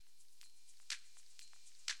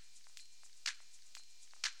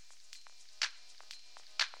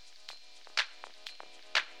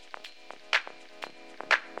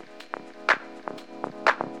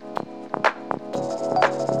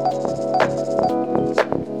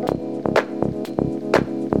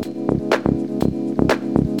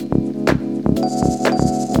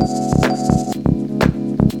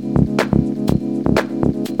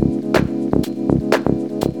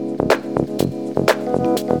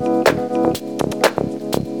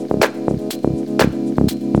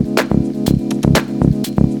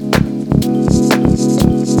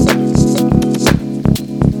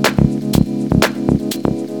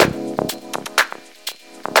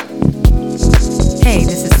Hey,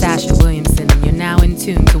 this is Sasha Williamson, and you're now in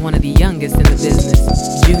tune to one of the youngest in the business,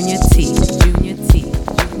 Junior T. Junior T.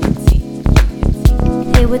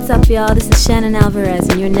 Hey, what's up, y'all? This is Shannon Alvarez,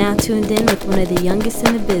 and you're now tuned in with one of the youngest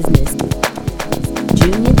in the business,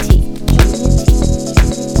 Junior T.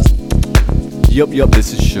 Yup,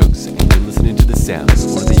 this is Shugs, and you're listening to the sounds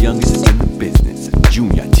of one of the youngest in the business,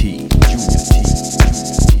 Junior T.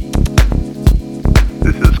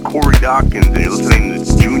 This is Corey Dawkins, and you're listening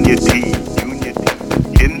to Junior T.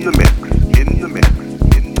 In the mix.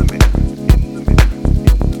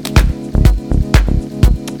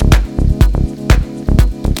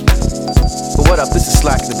 What up, this is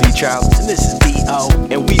Slack the Beach Out, and this is D.O.,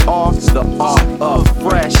 and we are the Art of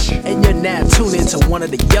Fresh, and you're now tuned into one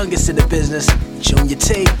of the youngest in the business, Junior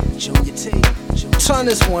T. Turn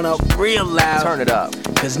this one up real loud. Turn it up,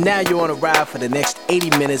 cause now you're on a ride for the next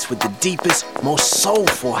 80 minutes with the deepest, most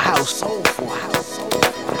soulful house.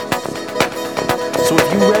 So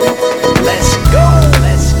if you ready, let's go.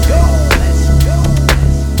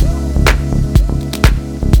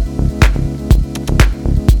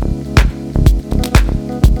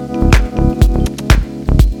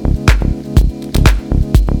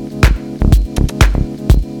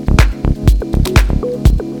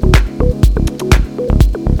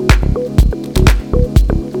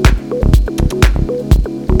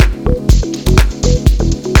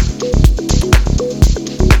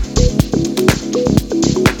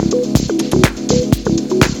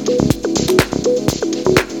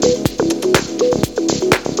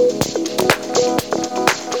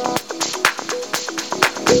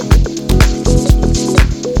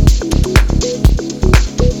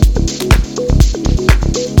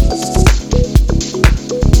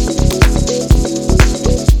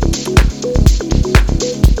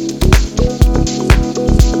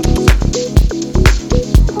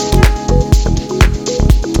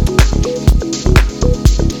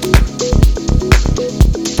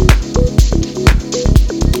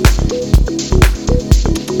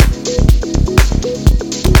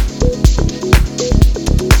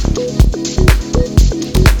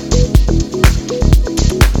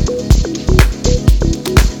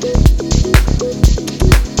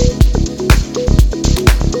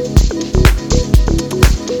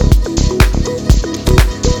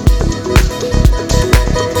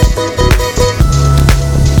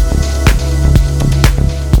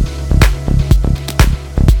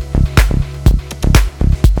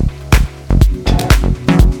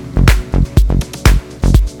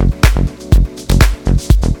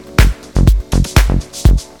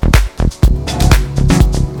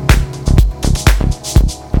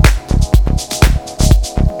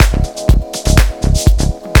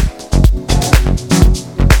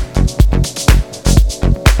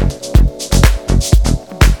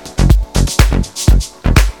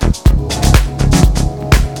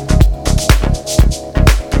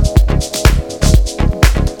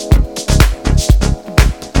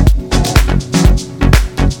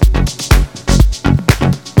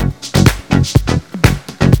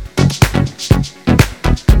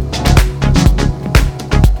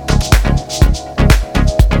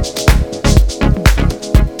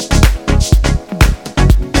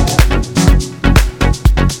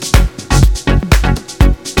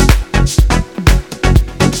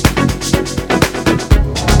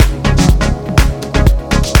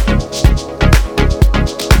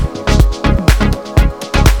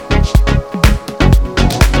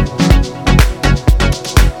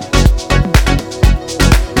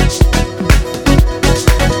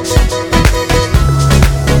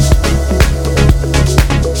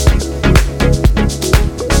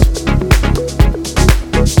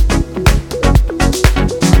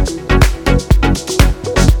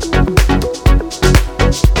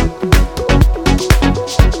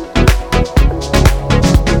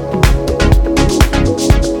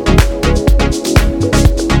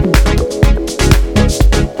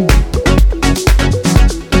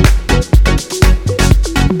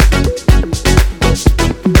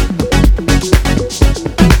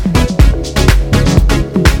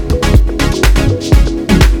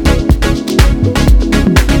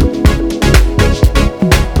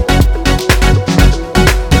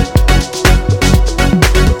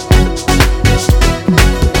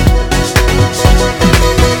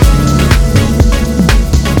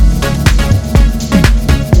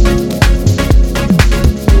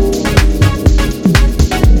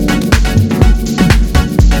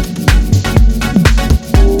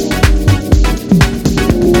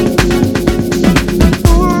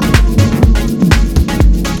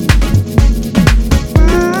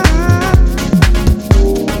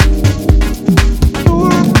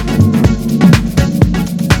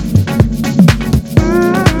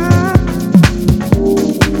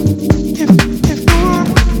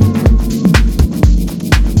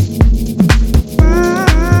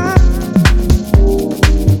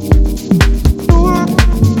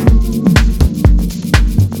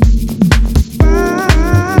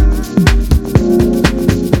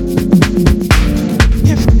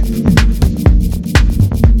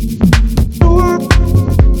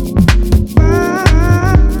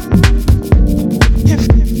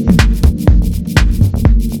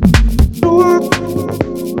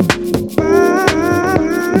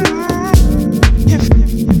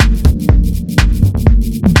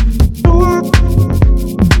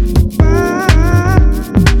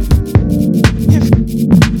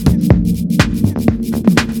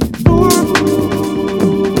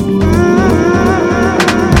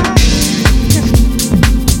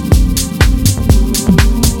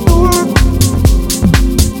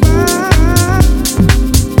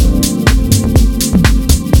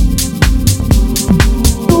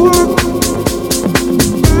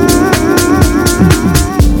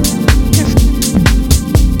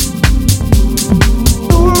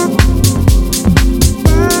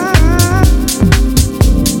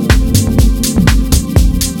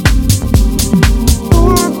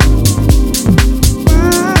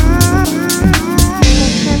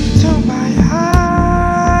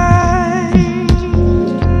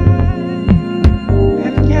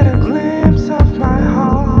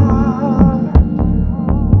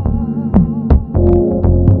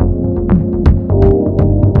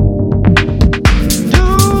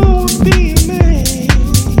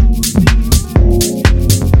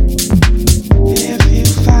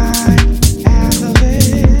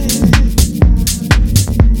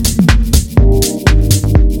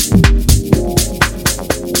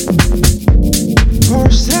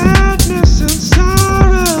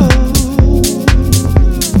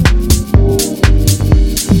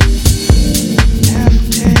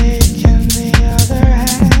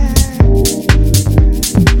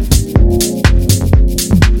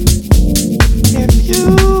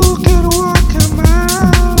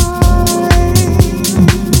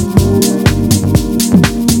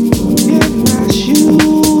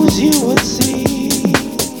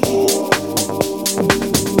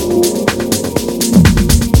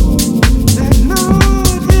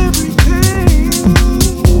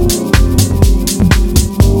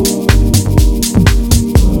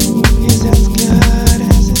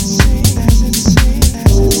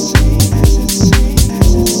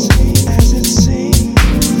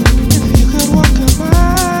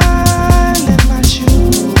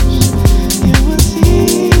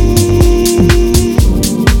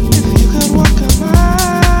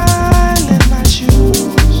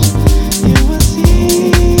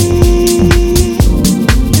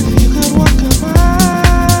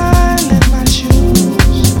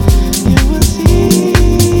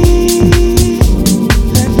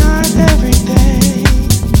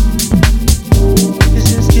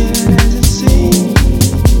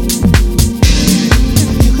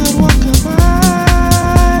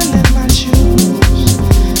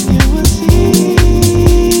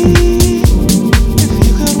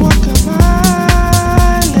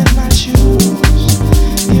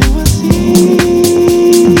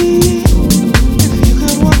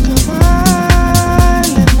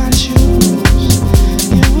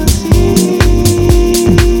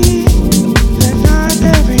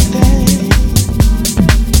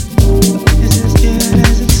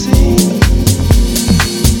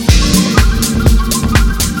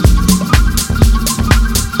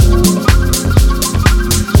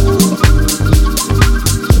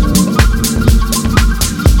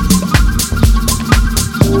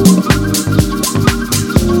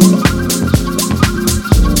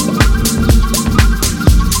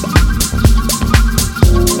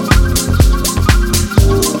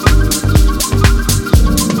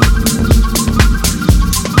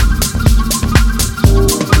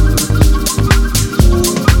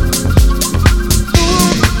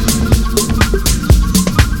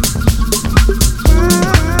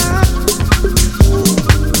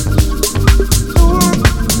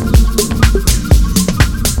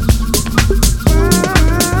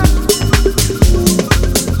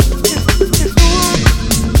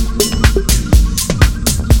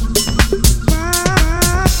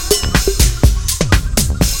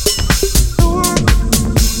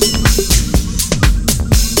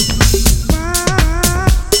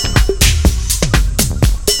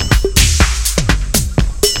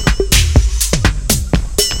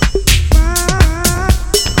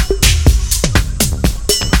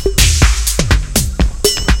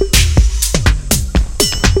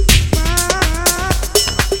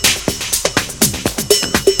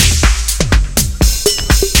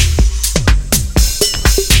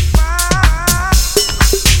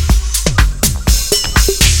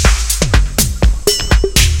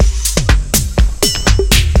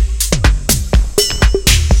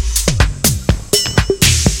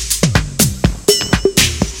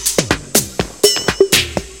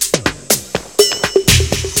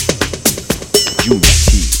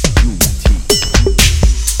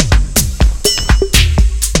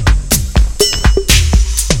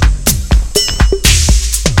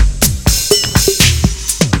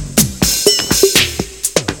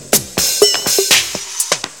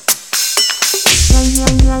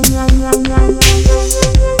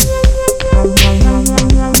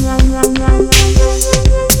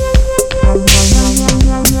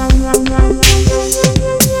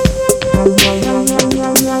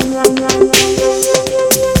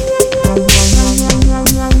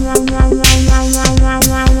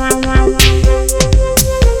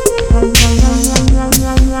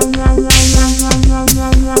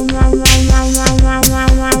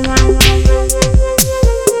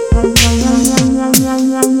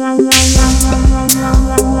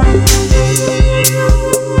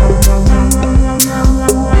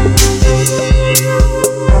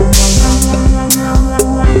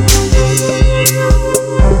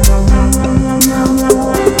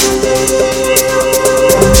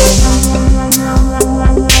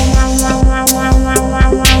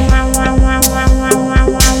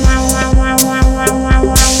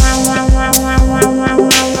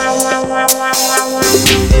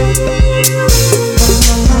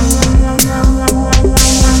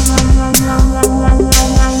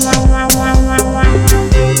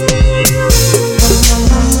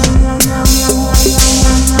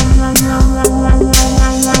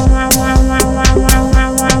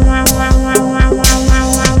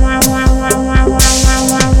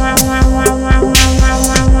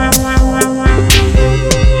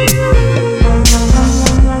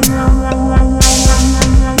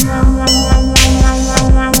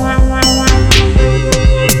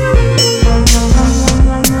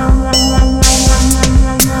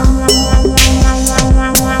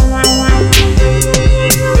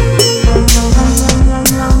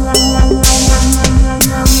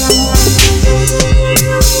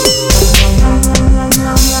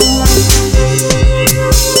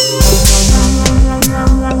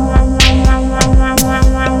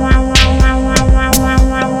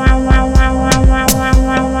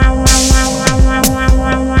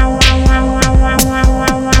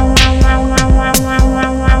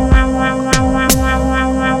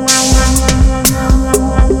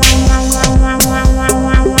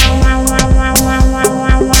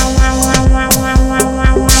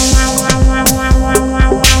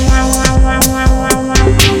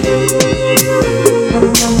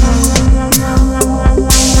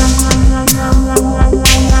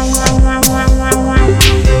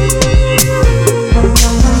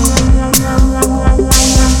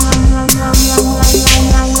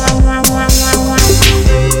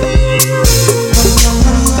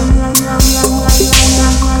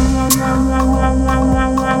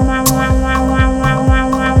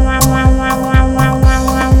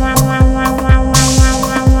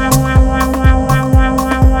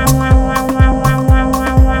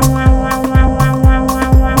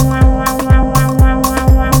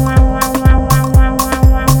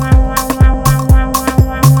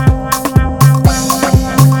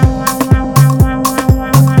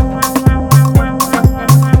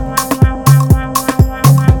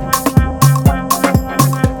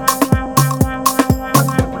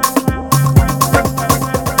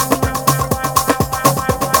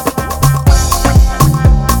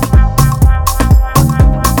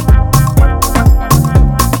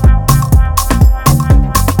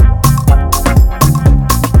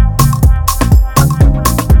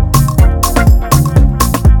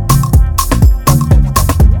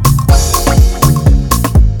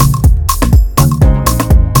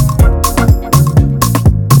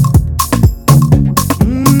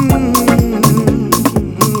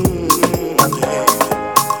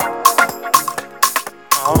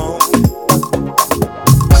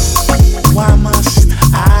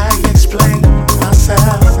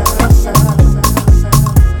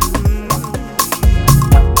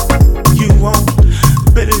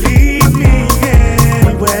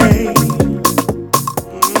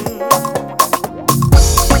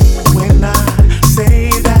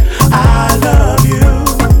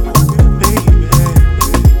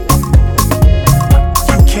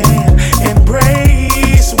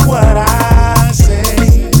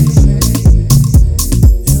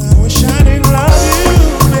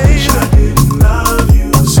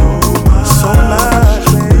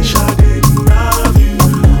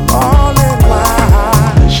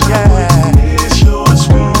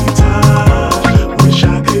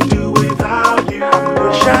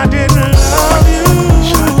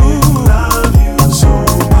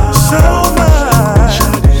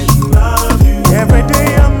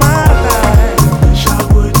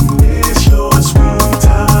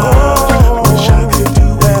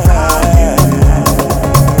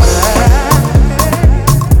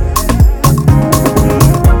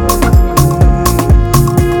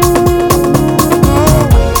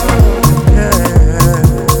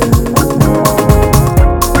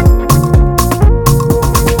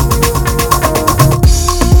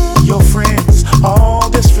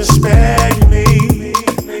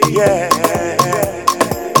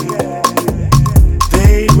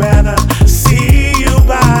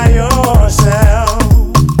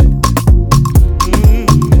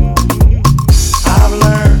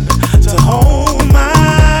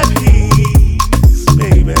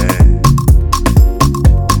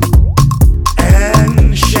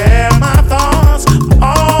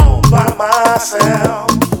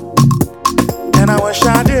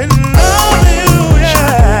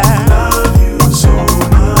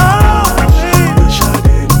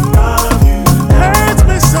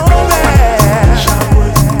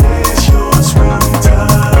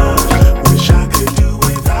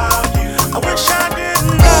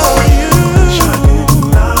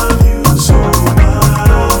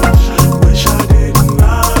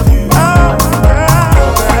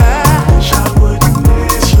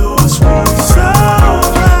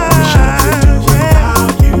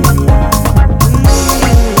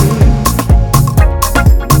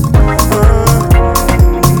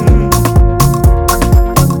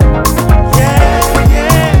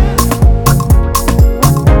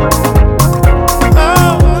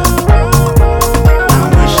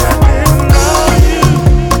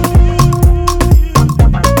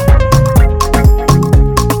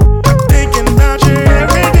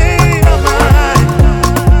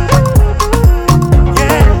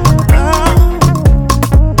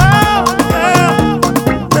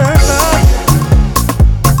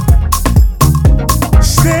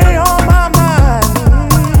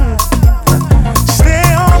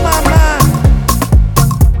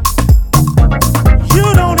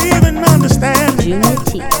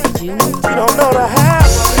 Junior T. You don't know the half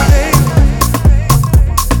of it, baby.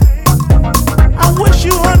 I wish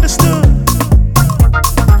you understood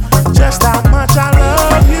just how much I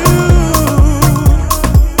love you.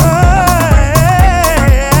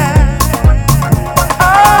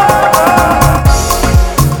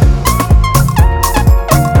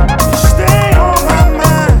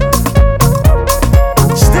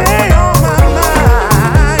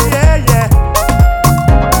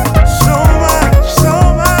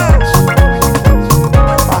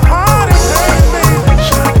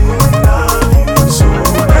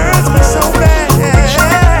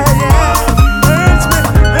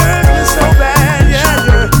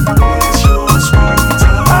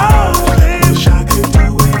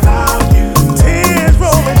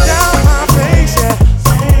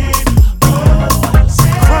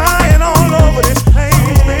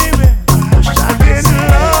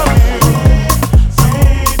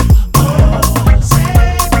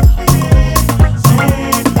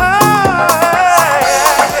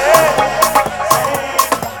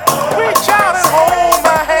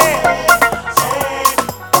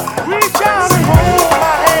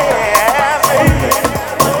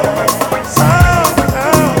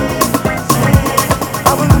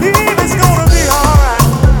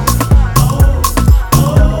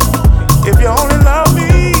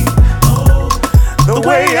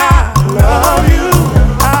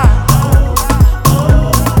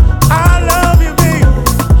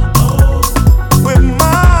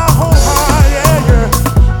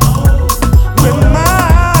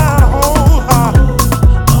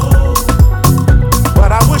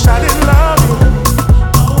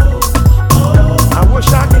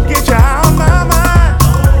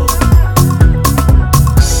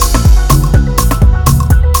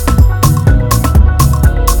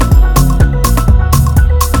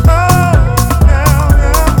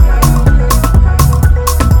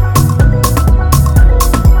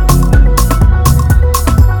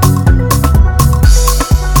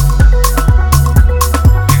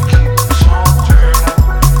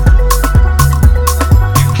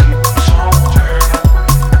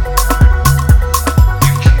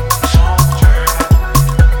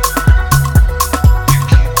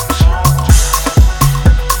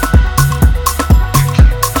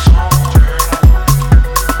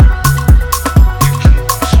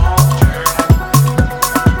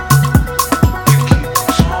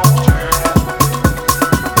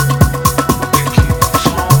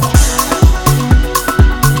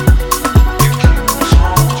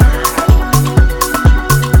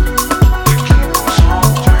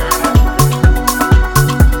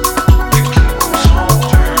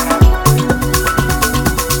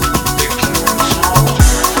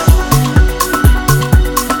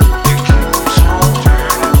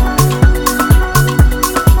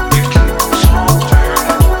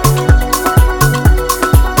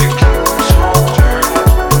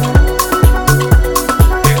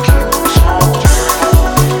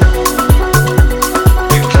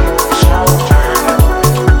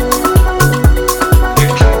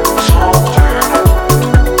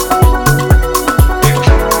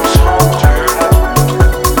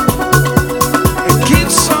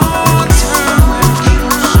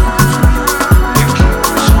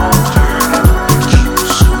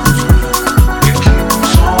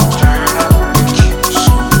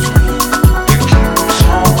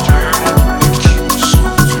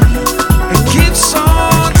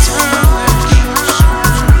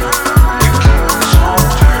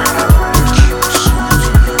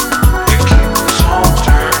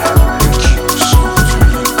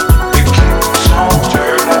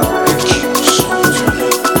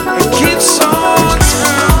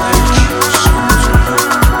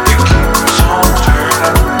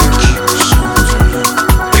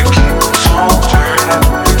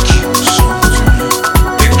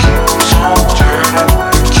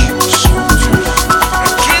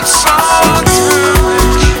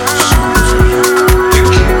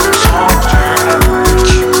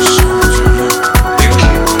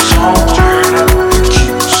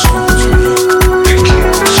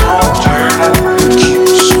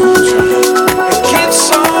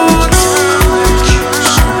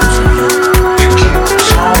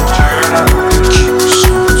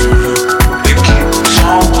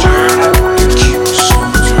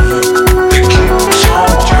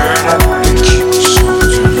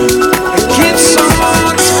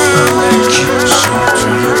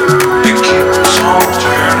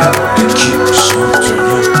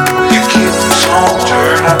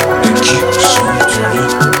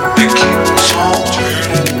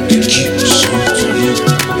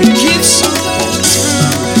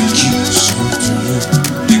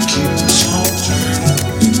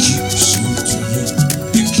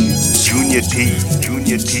 Junior T,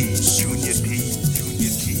 Junior T, Junior T, Junior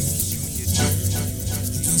T, Junior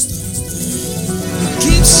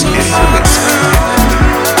T.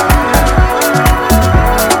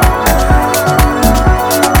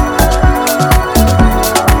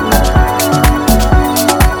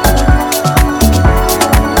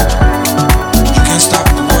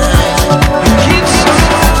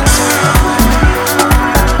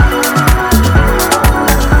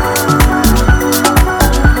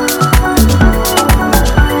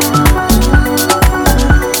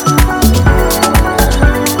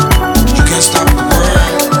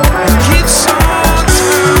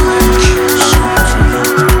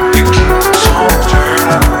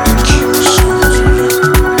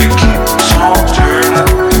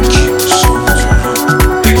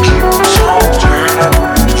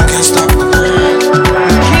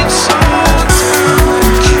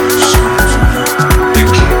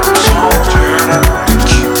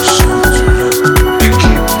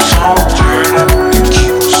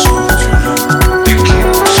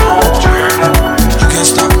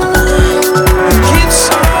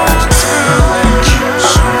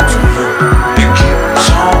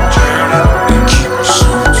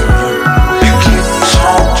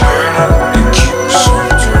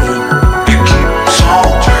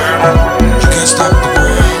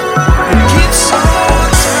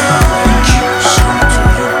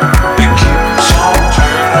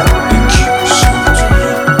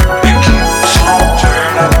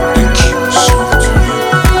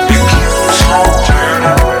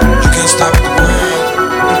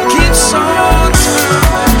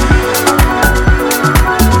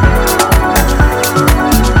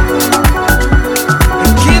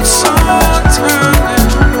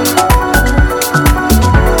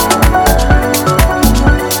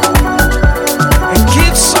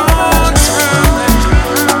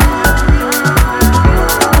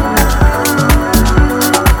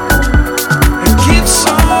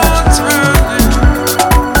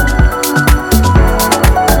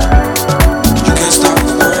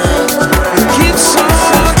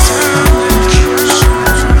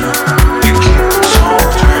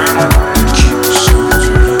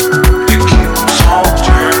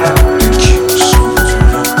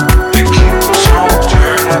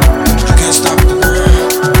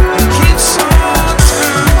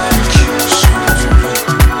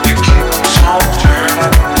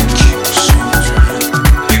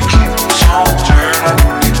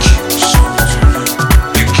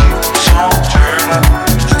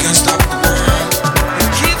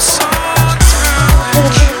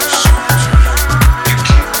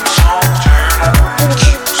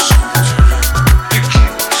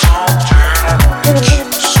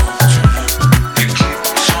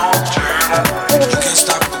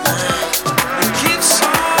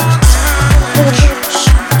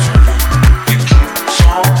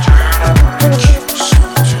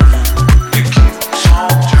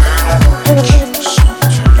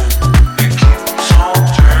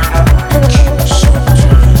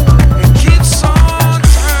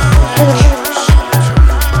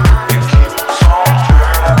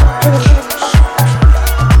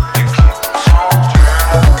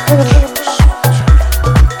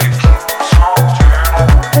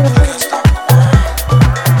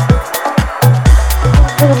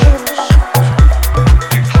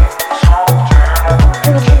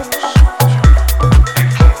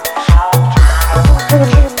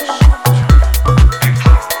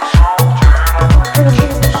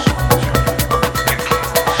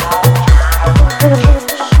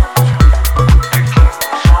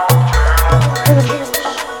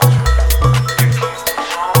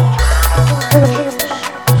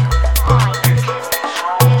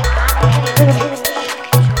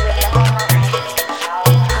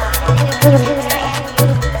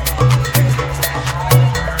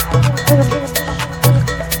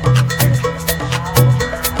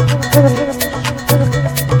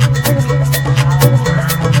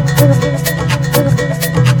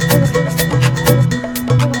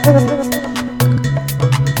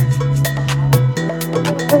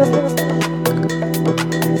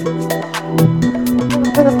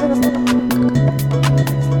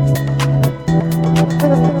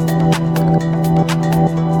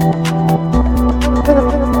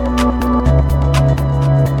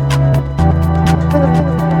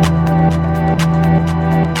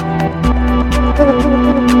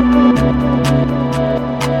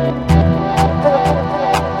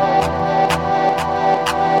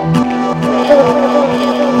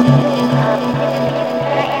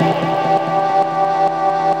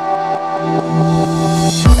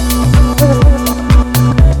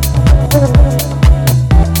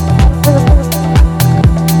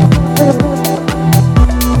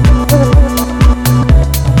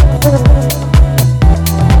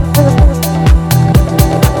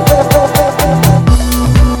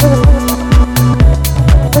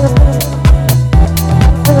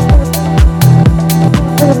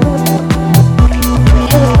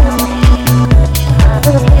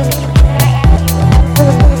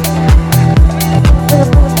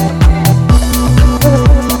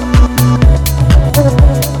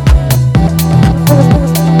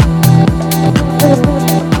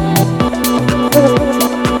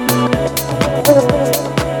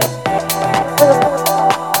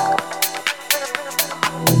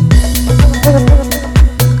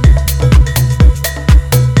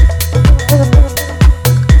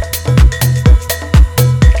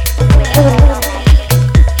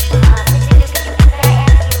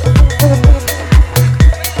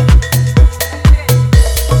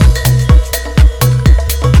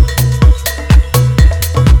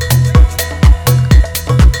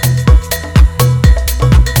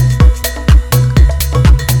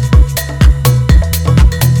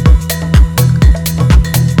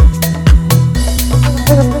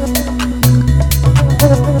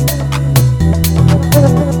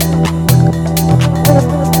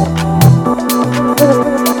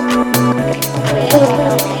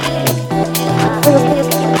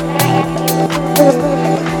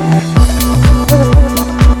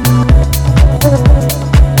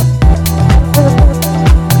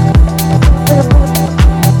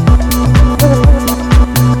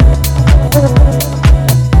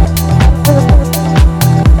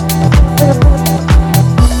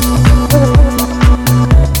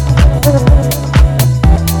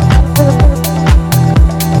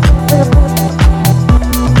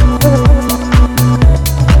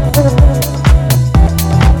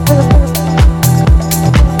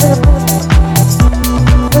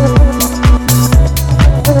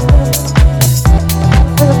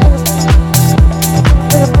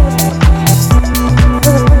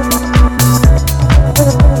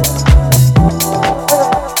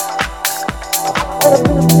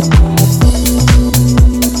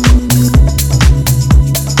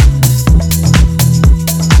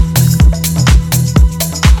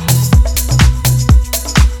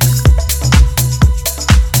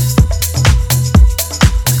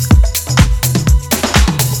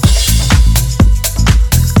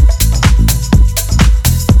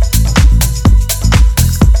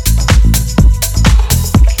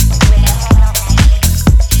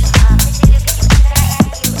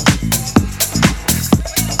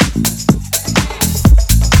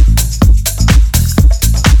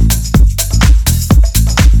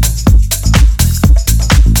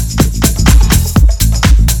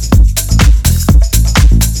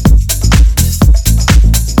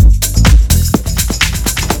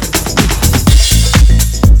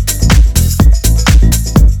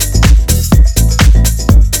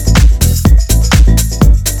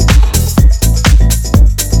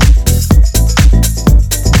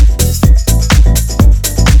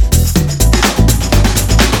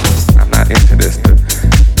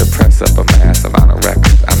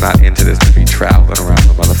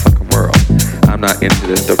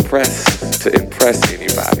 this to impress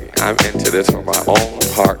anybody. I'm into this for my own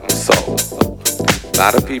heart and soul. A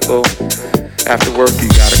lot of people, after work, you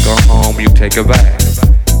gotta go home, you take a bath.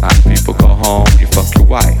 A lot of people go home, you fuck your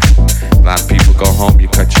wife. A lot of people go home, you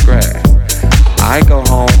cut your grass. I go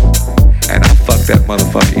home, and I fuck that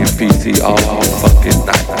motherfucking MPC all fucking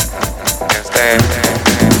night. Understand?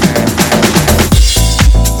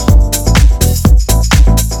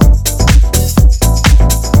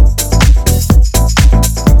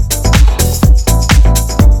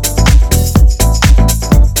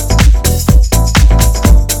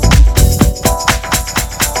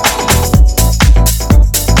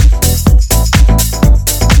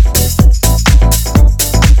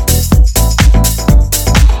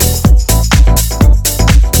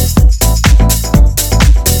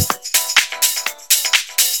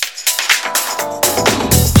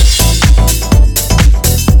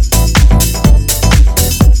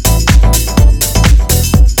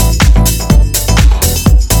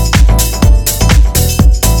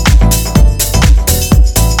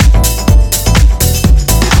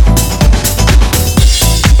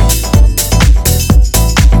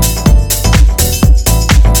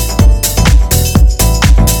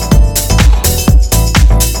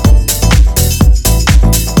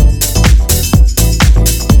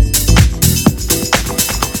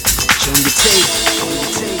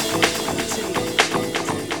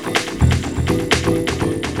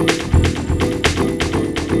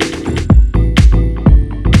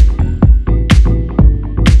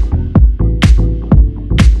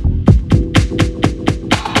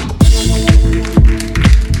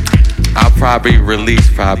 Probably release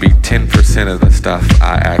 10% of the stuff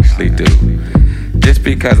I actually do. Just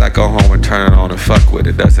because I go home and turn it on and fuck with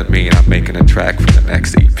it doesn't mean I'm making a track for the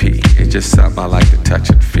next EP. It's just something I like to touch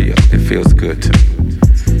and feel. It feels good to me.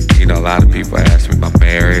 You know, a lot of people ask me if I'm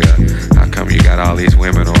married or how come you got all these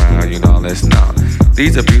women around, you know, all this. No,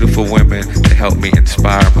 these are beautiful women that help me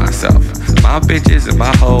inspire myself. My bitches and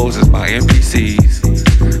my hoes is my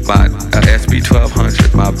MPCs, my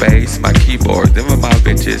SB1200, my bass, my keyboard. Them are my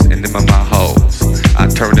bitches and them are my hoes. I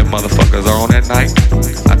turn them motherfuckers on at night.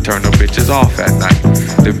 I turn them bitches off at night.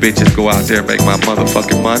 The bitches go out there and make my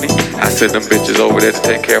motherfucking money. I send them bitches over there to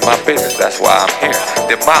take care of my business. That's why I'm here.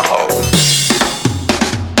 They're my hoes.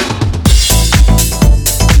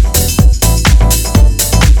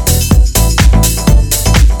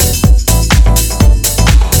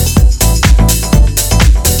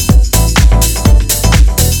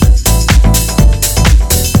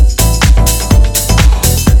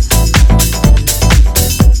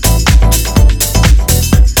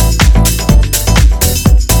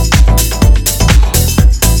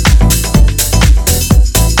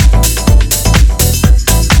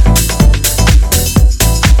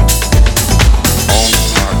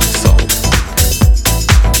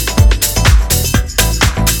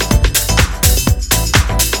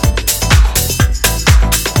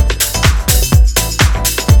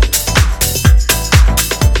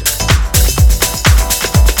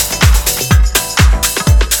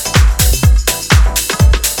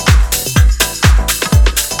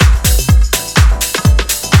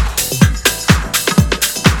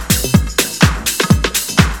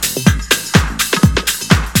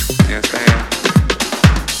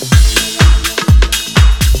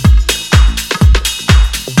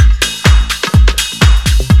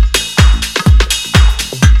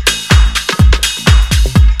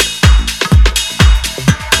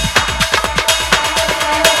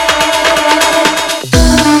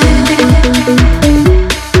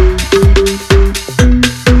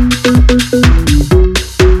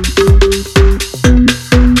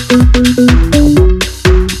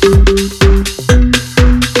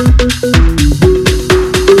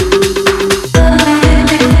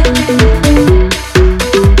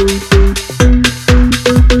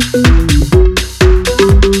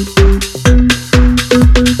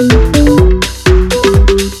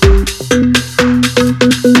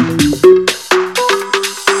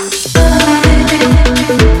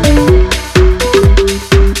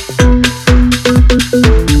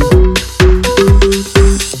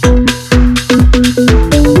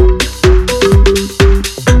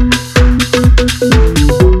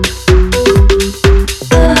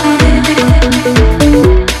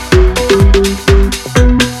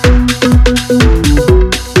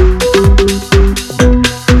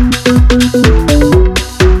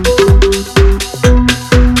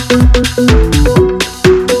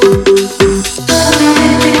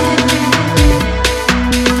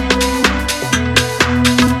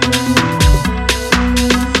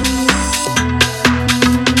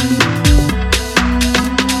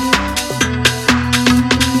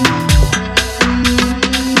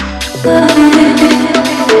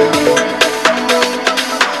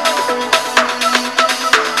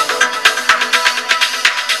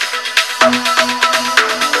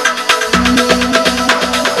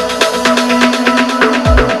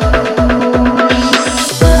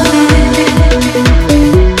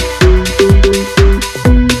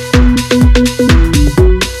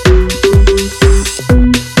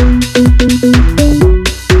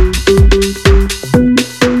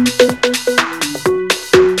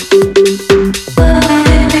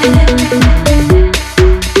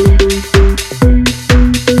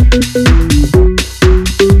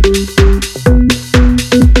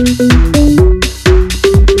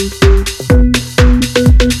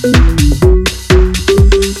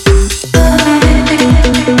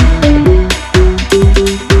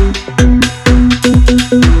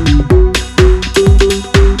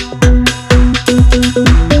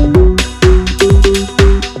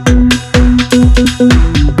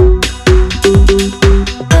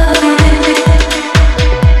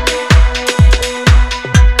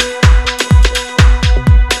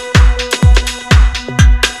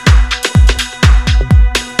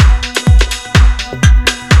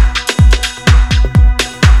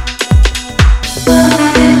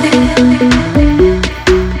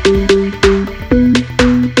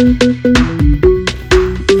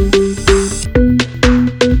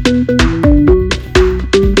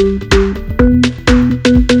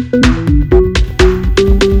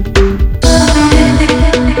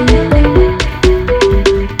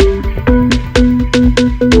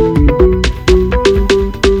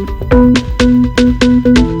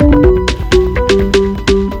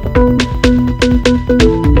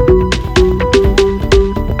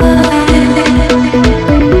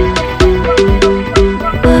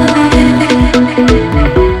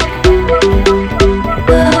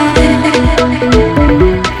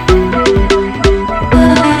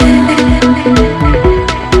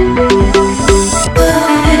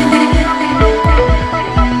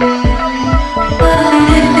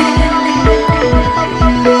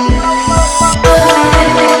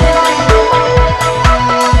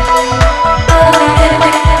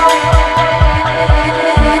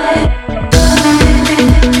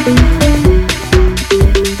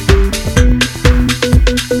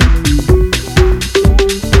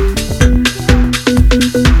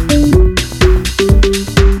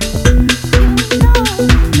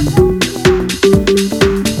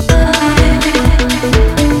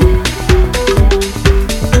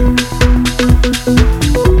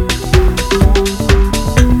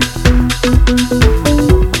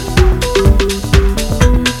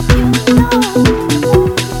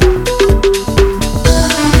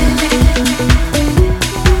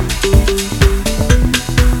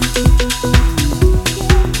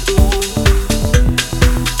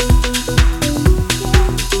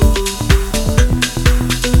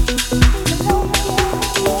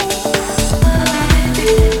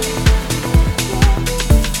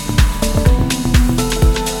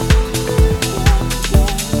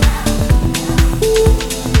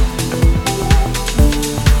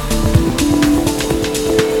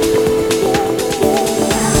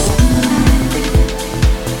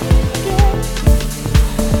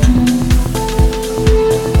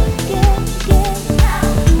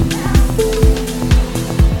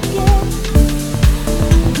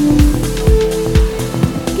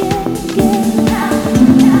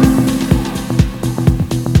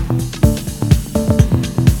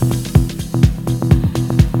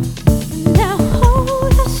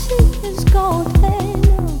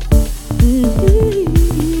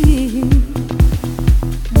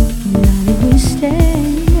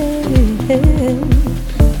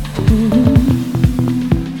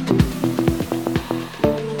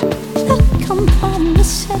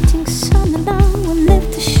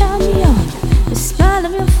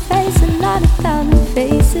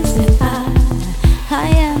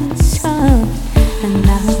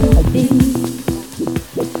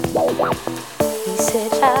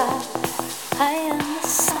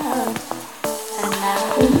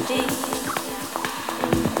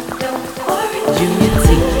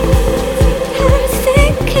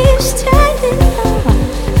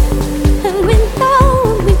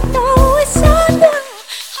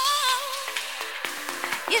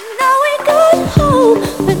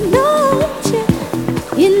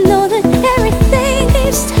 know that everything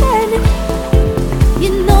keeps turning. You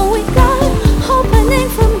know we got opening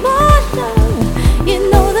for more love. You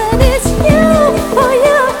know that it's you or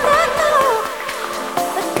you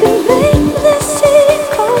that can make this city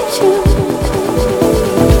come true.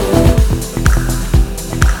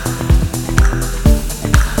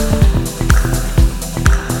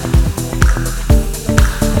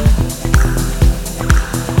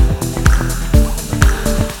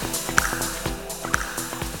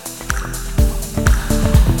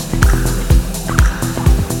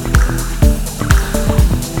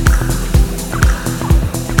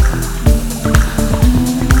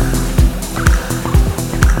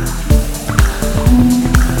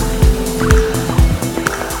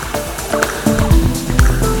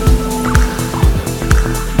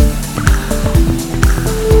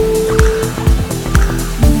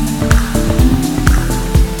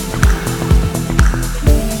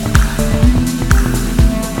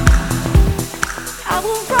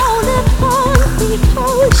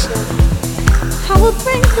 I will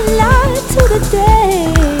bring the light to the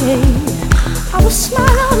day. I will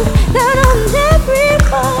smile down on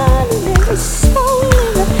everyone and every soul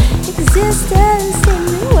in existence in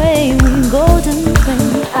the way we golden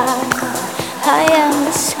rain. I am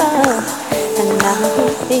the sun and I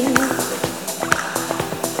will be.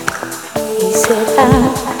 He said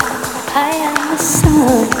I am the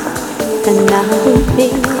sun and I will be.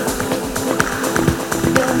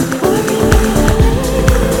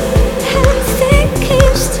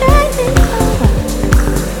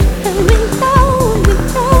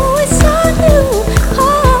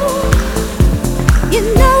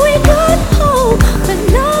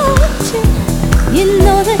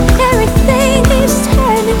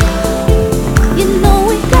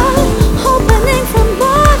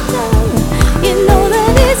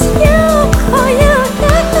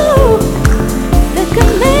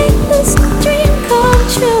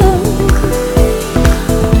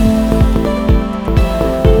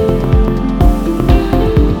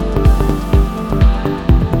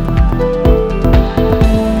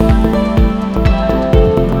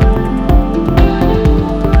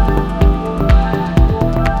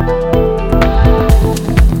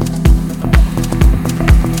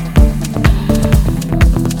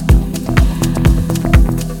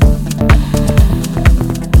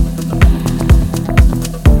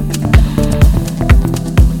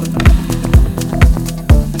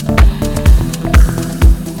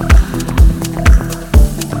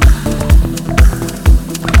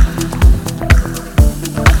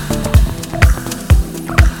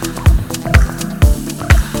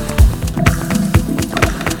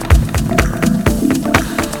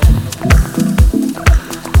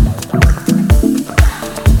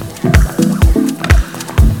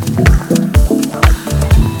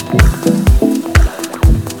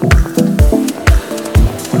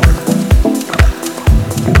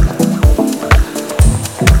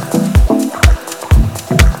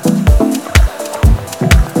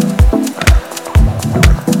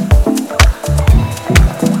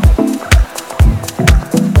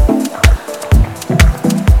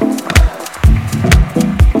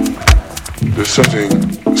 There's something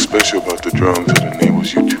special about the drums that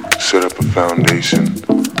enables you to set up a foundation,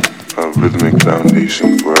 a rhythmic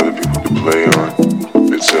foundation for other people to play on.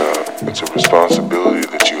 It's a responsibility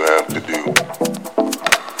that you have to do.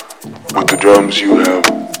 With the drums, you have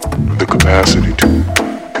the capacity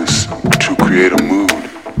to create a mood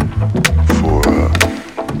for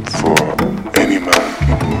any amount of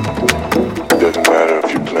people. It doesn't matter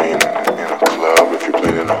if you're playing in a club, if you're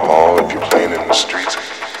playing in a hall, if you're playing in the streets.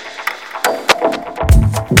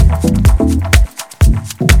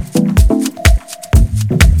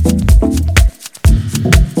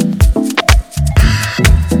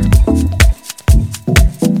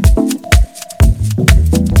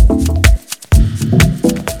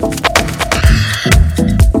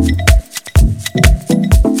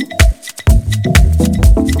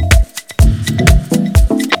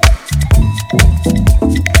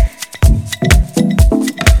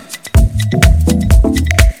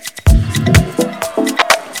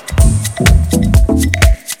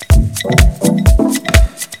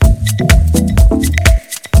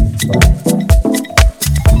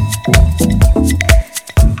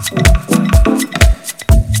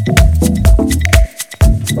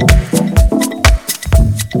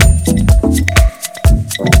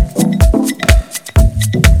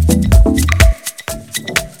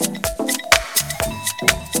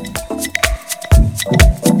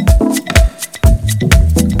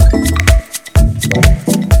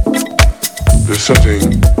 There's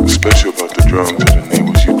something special about the drums that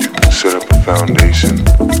enables you to set up a foundation,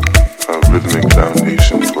 a rhythmic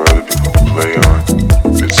foundation for other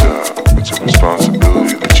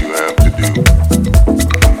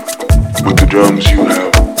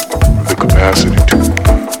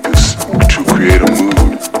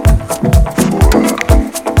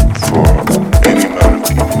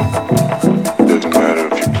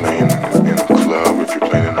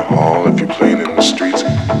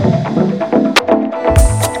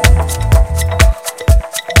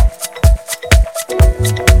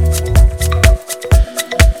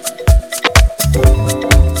Salga,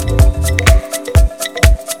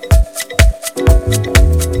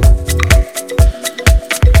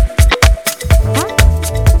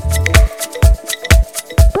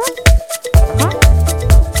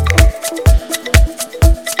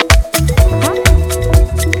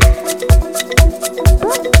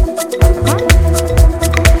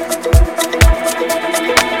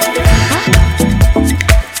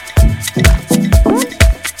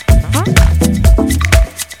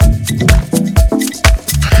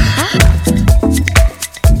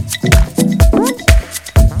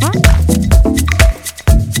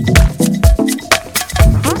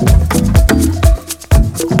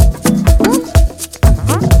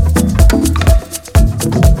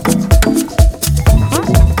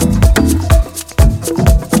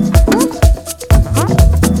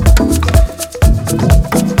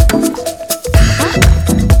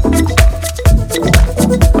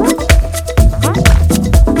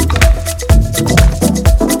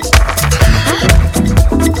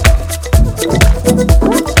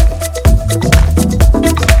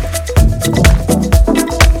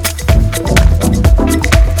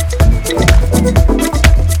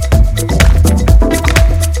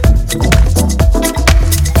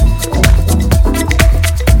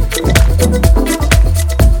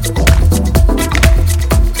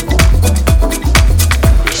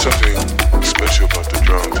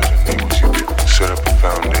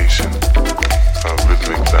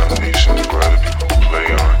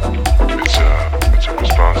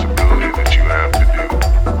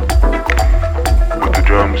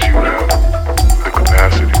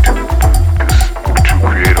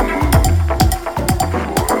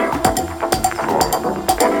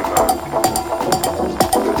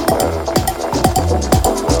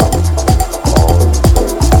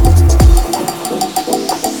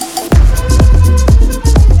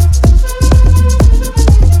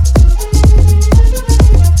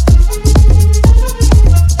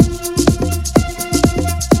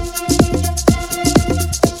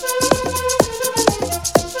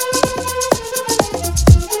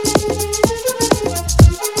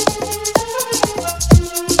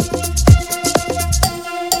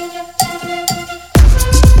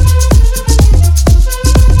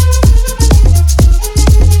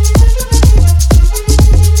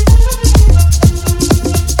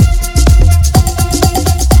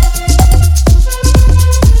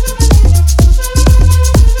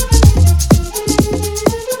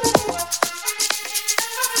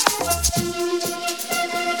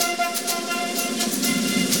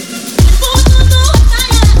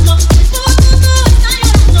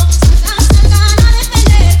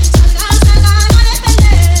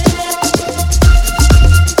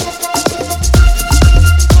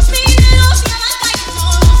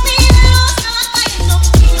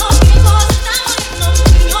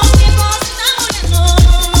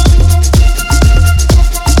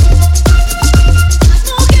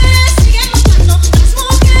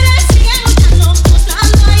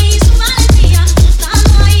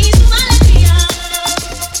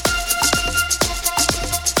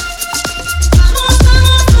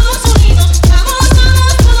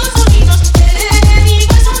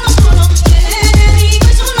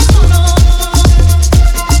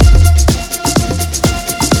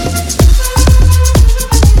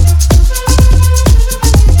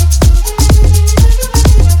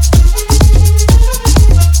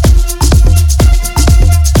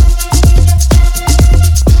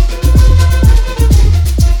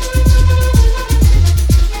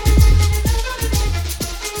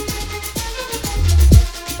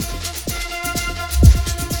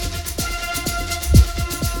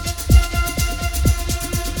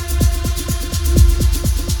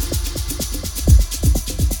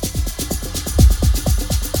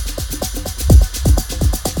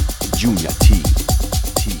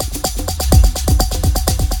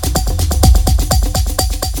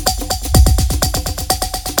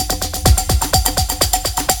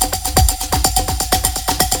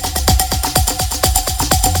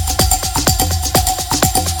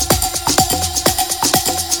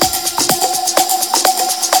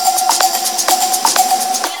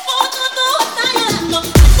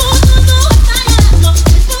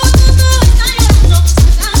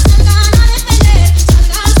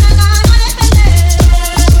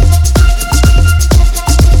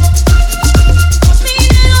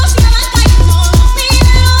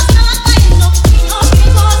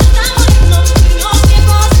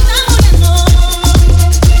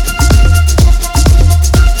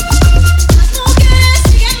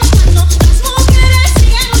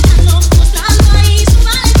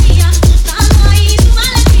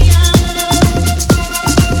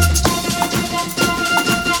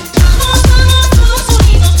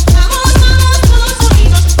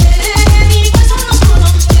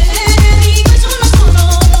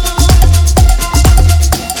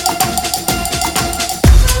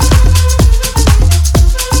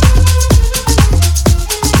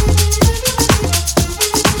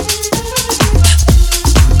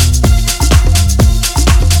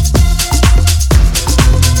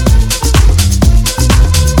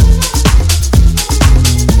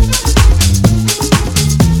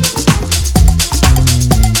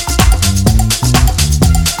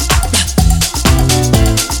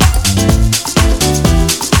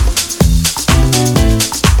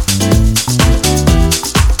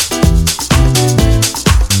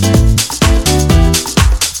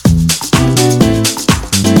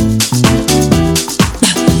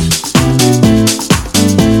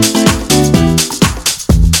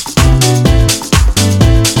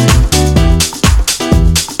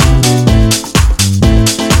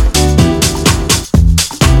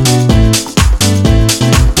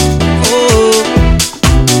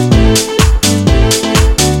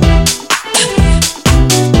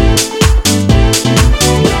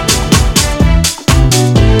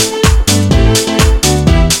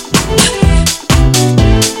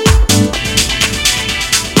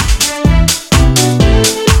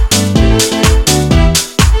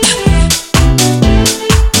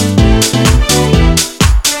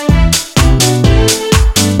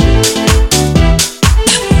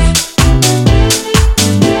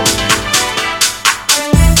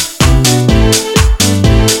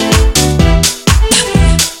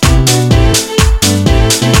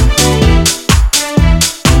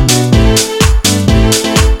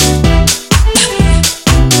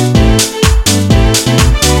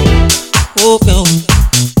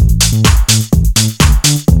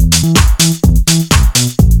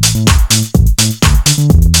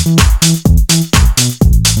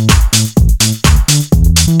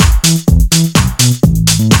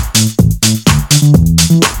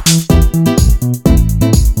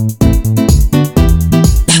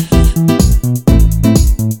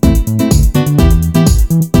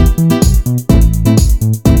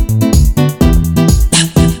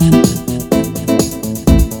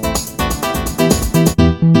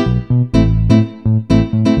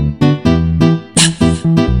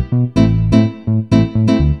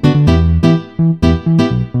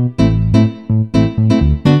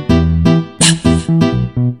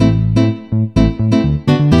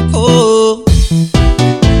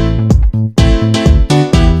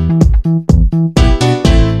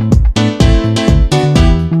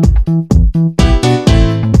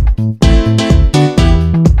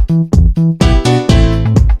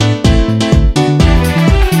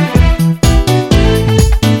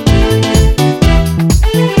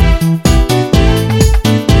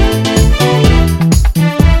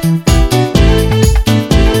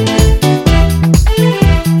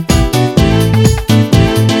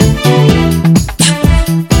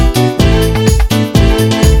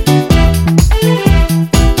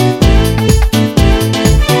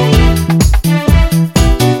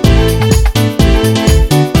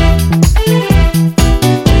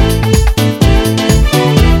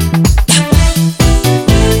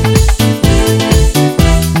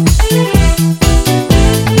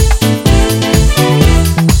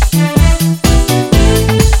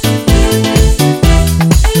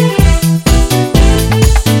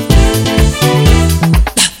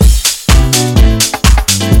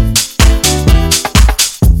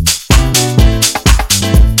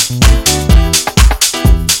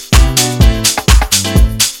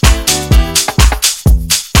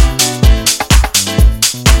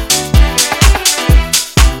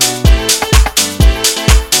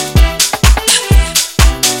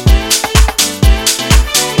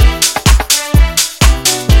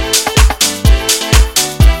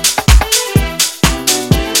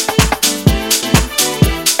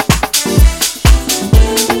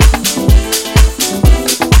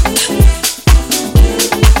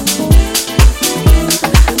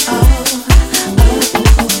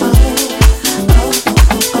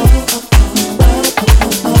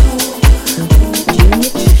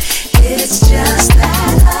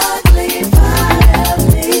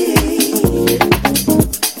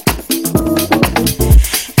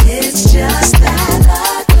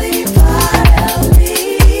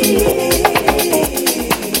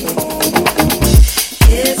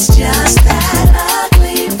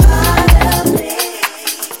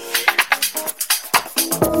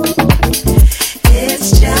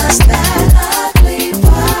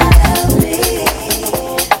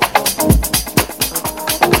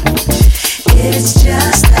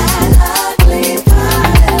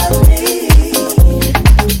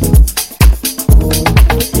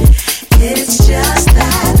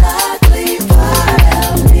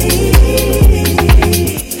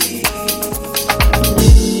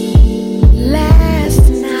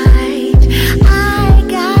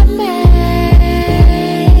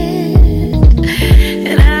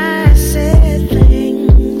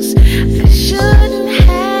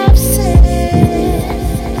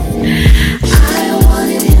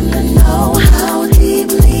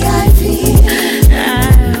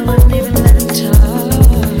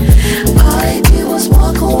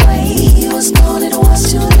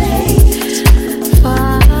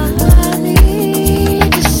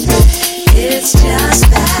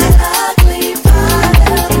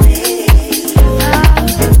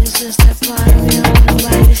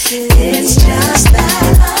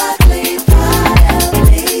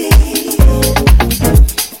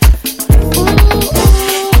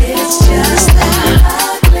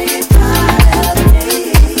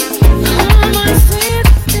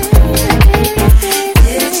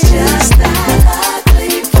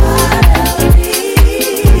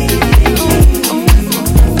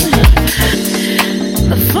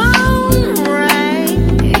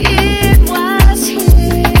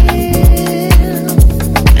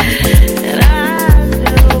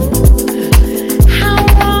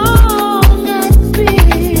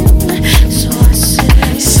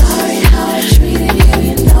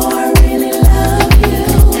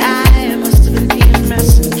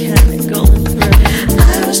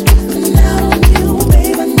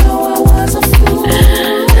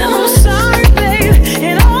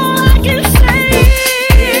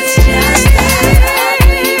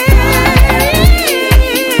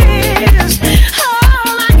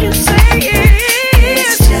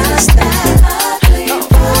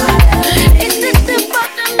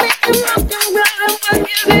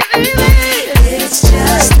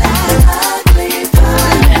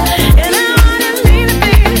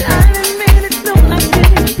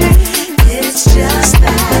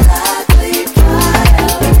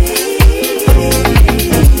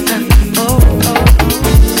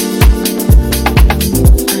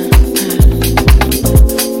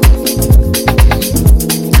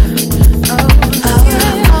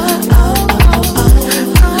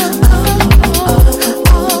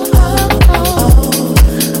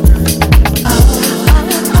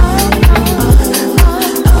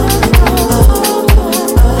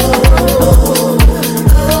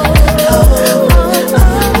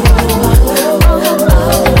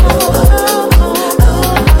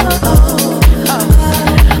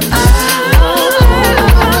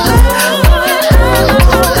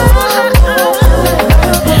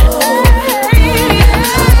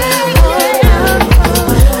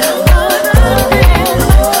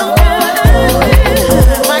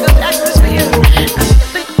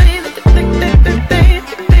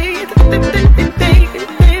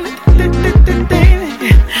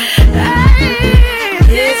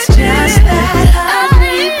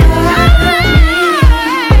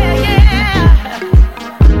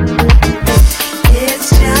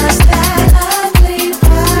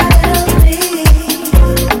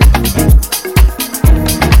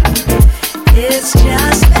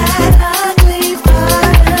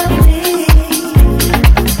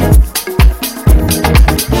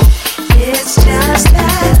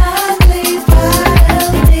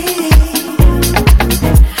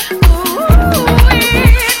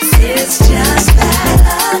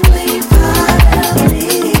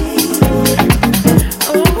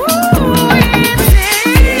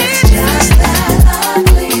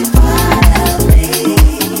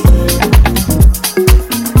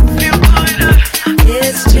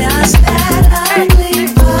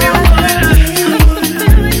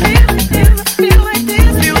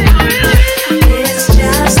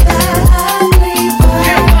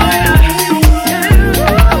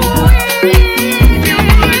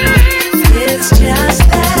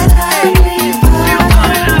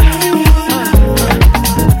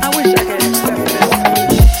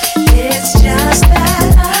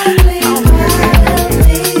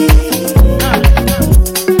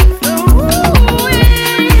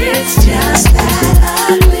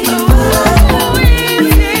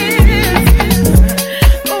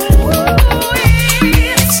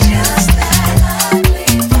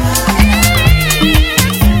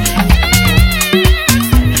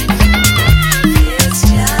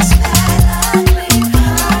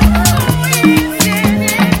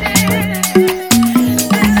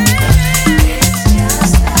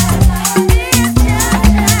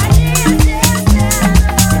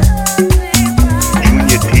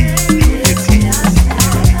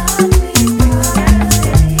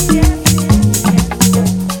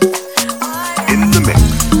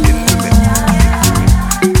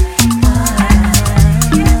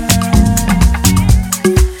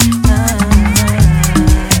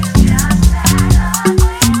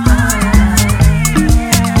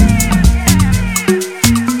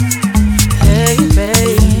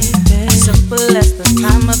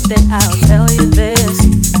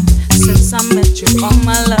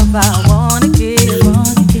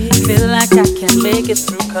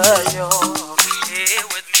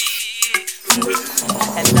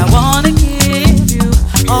 wanna give you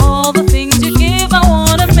all the things you give. I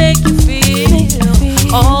wanna make you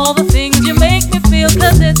feel all the things you make me feel,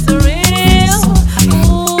 'cause it's real.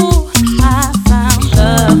 Ooh, I found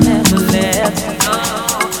love, never let me go.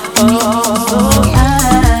 Oh, I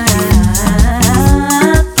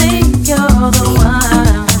think you're the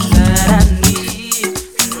one that I need.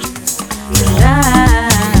 I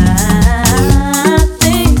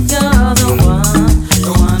think you're the one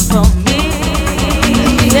for me.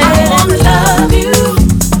 Yeah, I wanna love you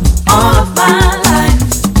all of my life,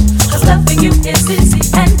 'cause loving you is easy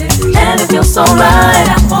and it feels so right.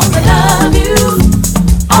 I wanna love you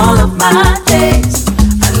all of my days.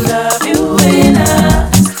 I love you in a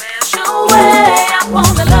special way. I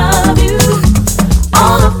wanna love you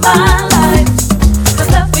all of my life, 'cause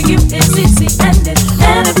loving you is easy and it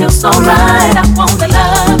feels so right. I wanna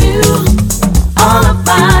love you all of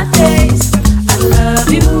my days. I love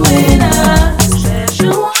you in a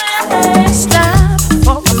special way. Stop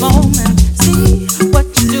for a moment, see what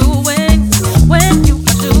you're doing when you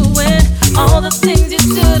are doing all the things you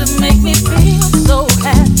do to make me feel so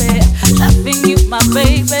happy. Loving you, my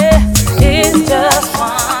baby, is just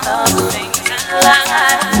one of the things I like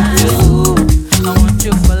to do. I want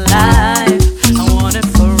you for life, I want it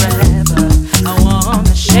forever. I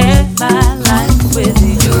wanna share my life with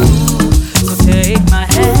you. So take my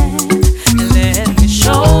hand and let me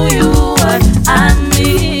show you what I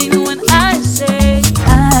mean when I say I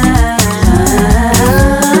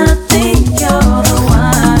think you're the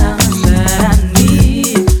one that I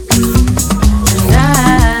need.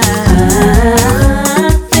 And I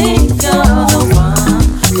think you're the one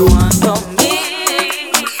for me.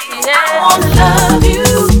 Yeah. I wanna love you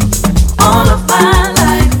all of my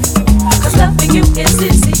life, 'cause loving you is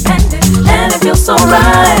easy and it feels so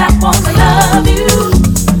right. I wanna love you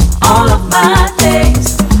all of my days.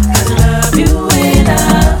 I love you in a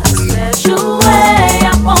special way.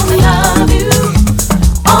 I wanna love you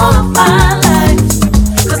all of my life,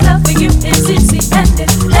 'cause loving you is easy and it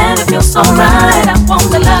feels so right. I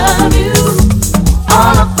wanna love you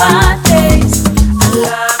all of my days. I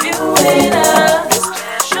love you in a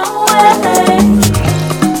special way.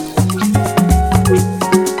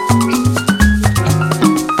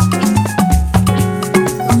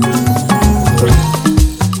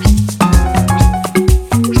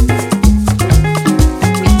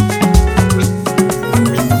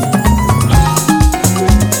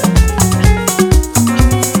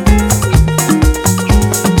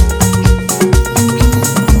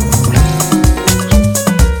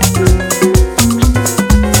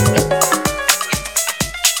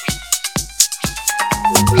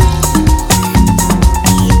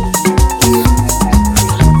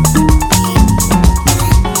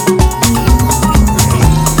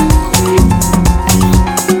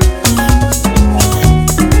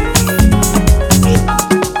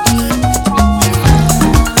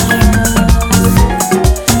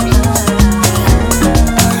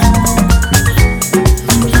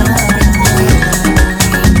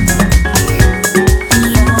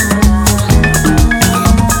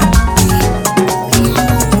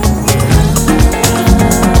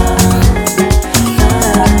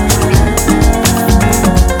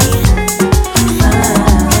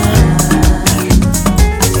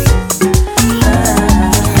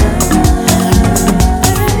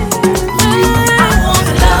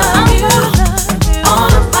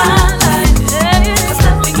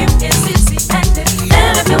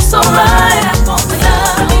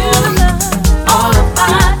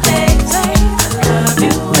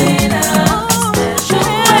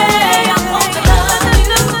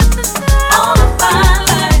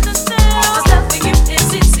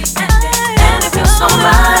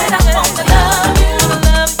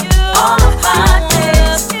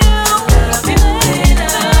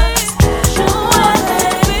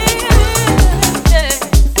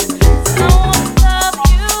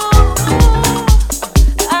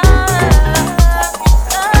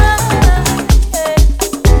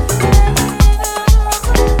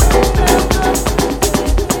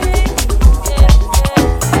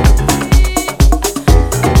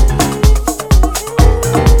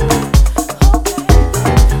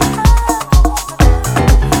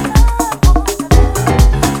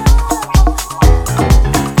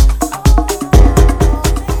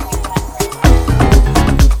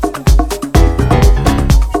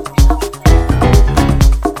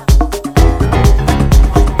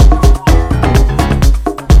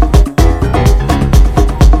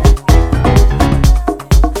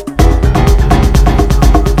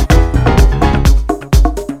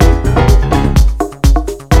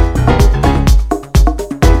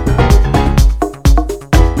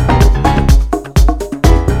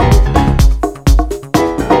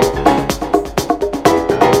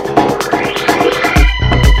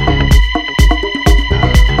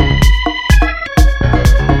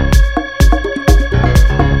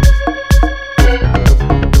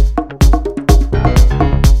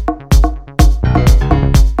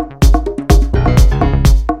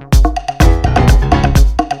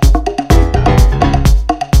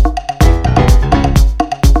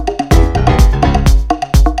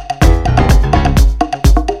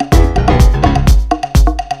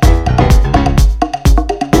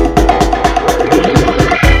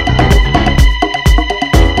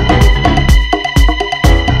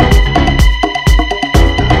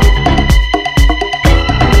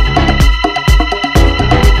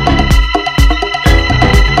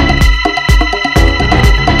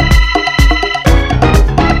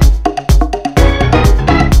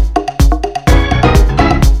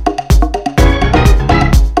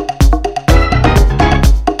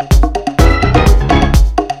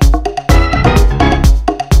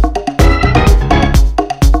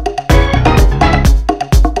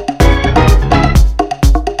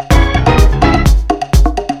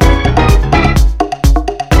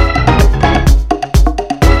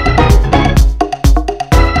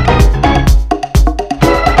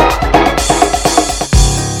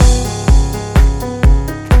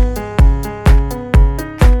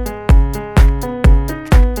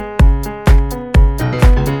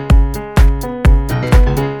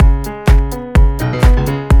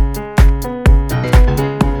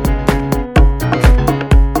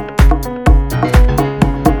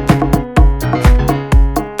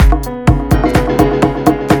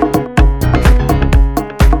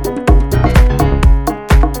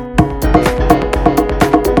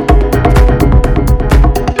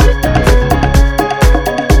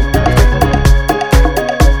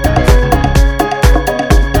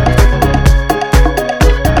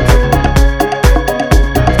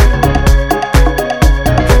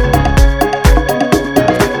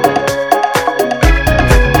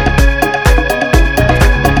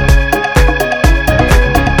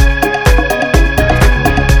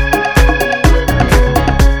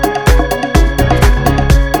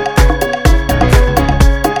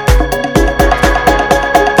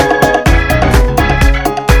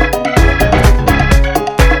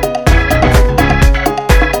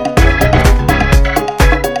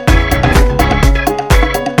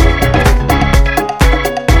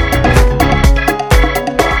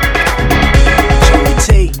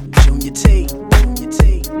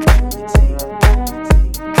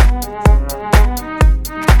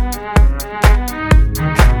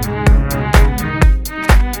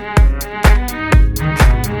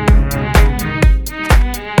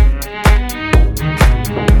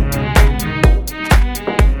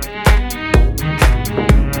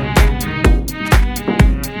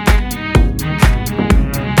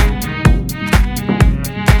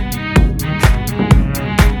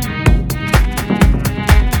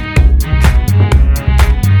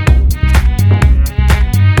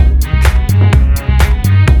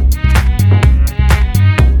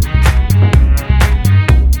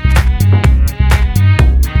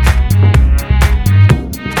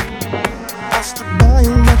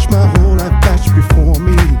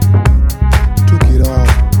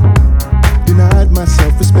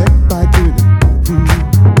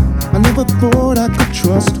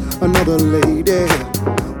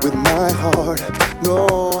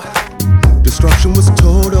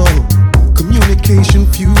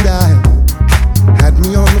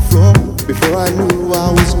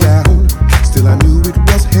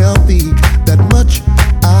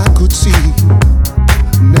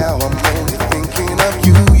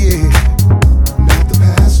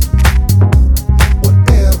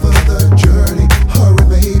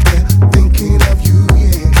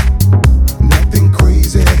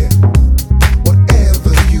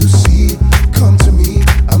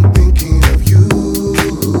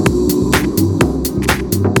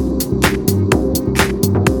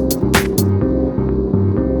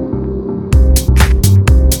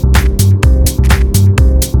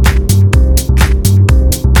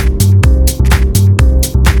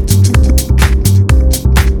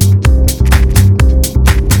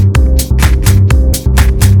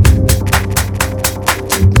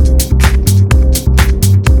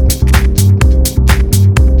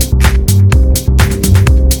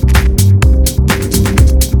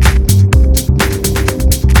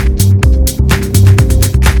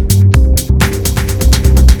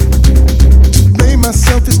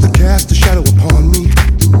 cast a shadow upon me.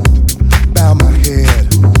 Bow my head,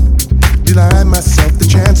 deny myself the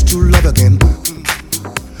chance to love again.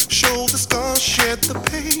 Show the scars, shed the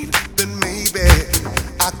pain, then maybe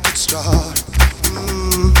I could start.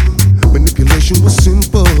 Manipulation was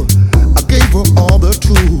simple, I gave her all the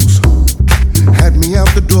tools. Had me out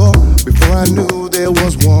the door before I knew there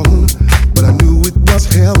was one. But I knew it was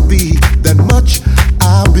healthy, that much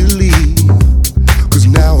I believe.